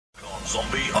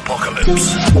Zombie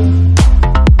apocalypse.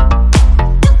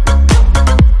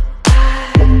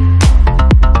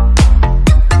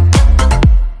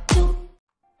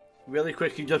 Really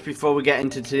quickly, just before we get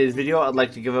into today's video, I'd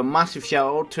like to give a massive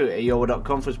shout out to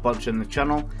AOA.com for sponsoring the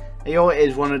channel. AOA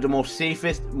is one of the most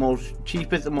safest, most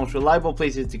cheapest and most reliable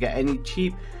places to get any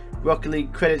cheap Rocket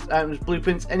League credits, items,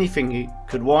 blueprints, anything you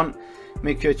could want.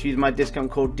 Make sure to use my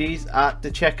discount code DEEZ at the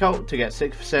checkout to get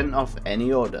 6% off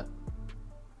any order.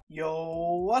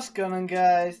 Yo, what's going on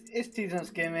guys? It's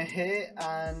Gamer here,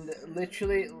 and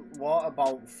literally,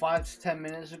 about 5 to 10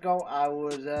 minutes ago, I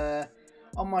was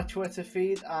on my Twitter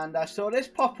feed and I saw this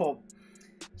pop up.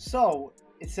 So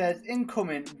it says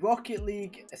incoming Rocket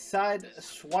League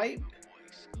Sideswipe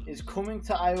is coming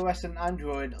to iOS and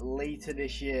Android later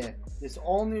this year. This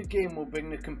all new game will bring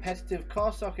the competitive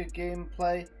car soccer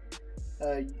gameplay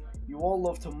you all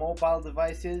love to mobile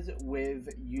devices with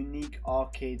unique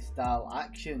arcade style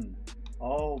action.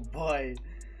 Oh boy.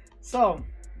 So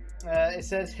it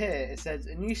says here,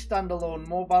 a new standalone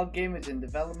mobile game is in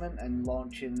development and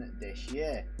launching this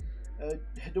year. There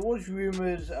was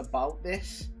rumors about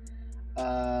this,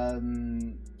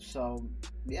 so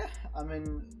yeah, I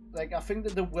mean, like, I think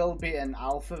that there will be an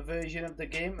alpha version of the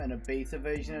game and a beta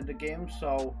version of the game,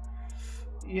 so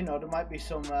you know, there might be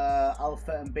some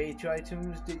alpha and beta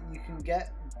items that you can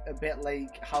get, a bit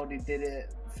like how they did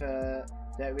it for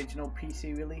the original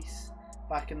PC release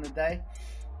back in the day.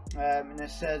 And it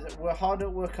says we're hard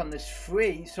at work on this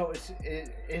free, so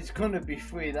it's gonna be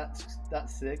free. That's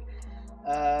sick.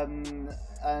 And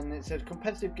it says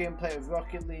competitive gameplay of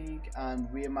Rocket League and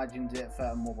reimagines it for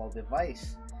a mobile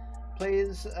device.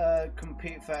 Players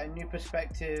compete for a new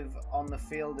perspective on the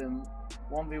field in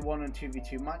 1v1 and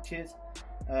 2v2 matches.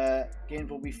 Games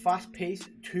will be fast-paced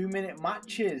 2-minute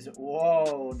matches.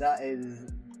 Whoa,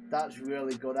 that's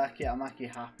really good. I'm actually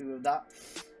happy with that.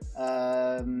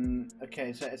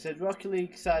 Okay, so it says Rocket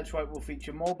League Sideswipe will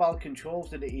feature mobile controls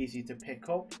that are easy to pick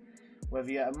up,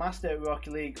 whether you're a master at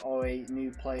Rocket League or a new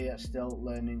player still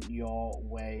learning your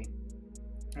way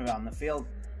around the field.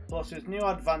 Plus, there's new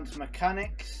advanced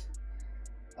mechanics,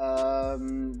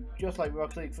 just like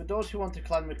Rocket League. For those who want to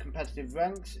climb the competitive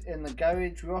ranks in the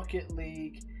garage, Rocket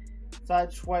League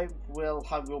Sideswipe will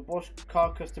have robust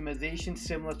car customization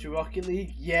similar to Rocket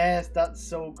League. Yes, that's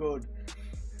so good.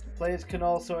 Players can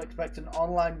also expect an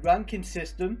online ranking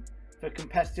system for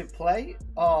competitive play.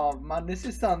 Oh man, this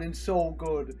is sounding so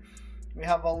good. We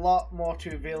have a lot more to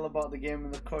reveal about the game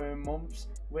in the coming months,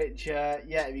 which yeah,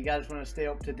 if you guys want to stay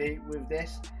up to date with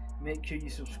this, make sure you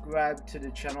subscribe to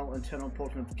the channel and turn on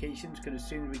post notifications, because as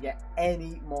soon as we get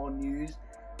any more news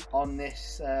on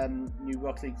this new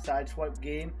Rocket League Sideswipe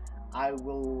game, I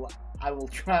will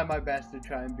try my best to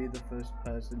try and be the first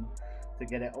person to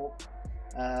get it up.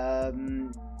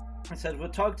 It says we're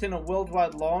targeting a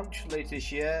worldwide launch later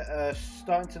this year.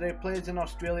 Starting today, players in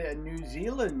Australia and New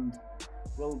Zealand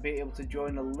will be able to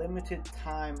join a limited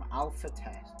time alpha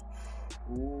test.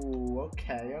 Ooh,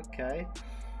 okay.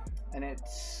 And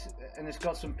it's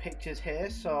got some pictures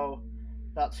here, so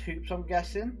that's hoops, I'm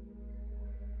guessing.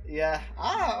 Yeah.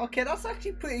 Okay, that's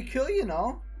actually pretty cool, you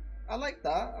know. I like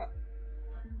that.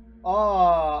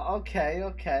 Oh,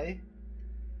 okay.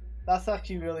 That's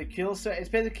actually really cool. So it's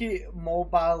basically a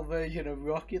mobile version of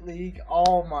Rocket League.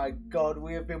 Oh my god,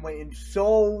 we have been waiting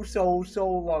so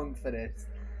long for this,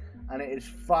 and it is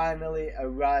finally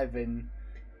arriving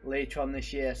later on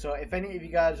this year. So if any of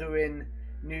you guys are in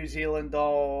New Zealand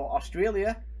or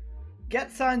Australia,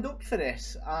 get signed up for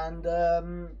this. And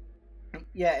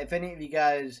yeah, if any of you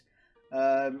guys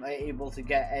are able to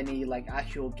get any like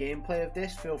actual gameplay of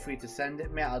this, feel free to send it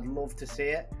me. I'd love to see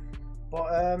it. But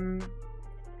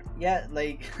yeah,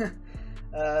 like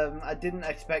I didn't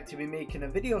expect to be making a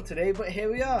video today, but here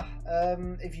we are.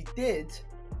 If you did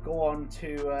go on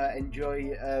to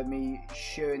enjoy me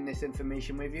sharing this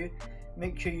information with you,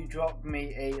 make sure you drop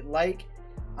me a like.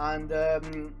 And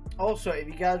also, if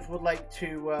you guys would like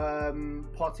to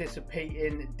participate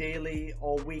in daily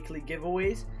or weekly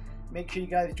giveaways, make sure you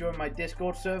guys join my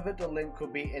Discord server. The link will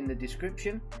be in the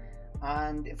description.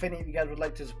 And if any of you guys would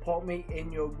like to support me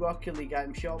in your Rocket League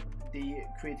item shop, the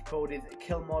creator code is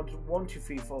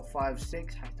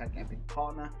KillMods123456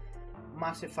 #EpicPartner.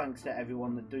 Massive thanks to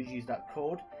everyone that does use that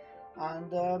code.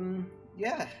 And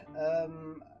yeah,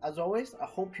 as always, I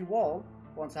hope you all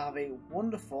want to have a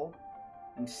wonderful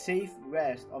and safe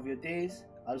rest of your days.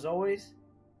 As always,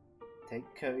 take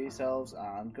care of yourselves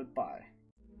and goodbye.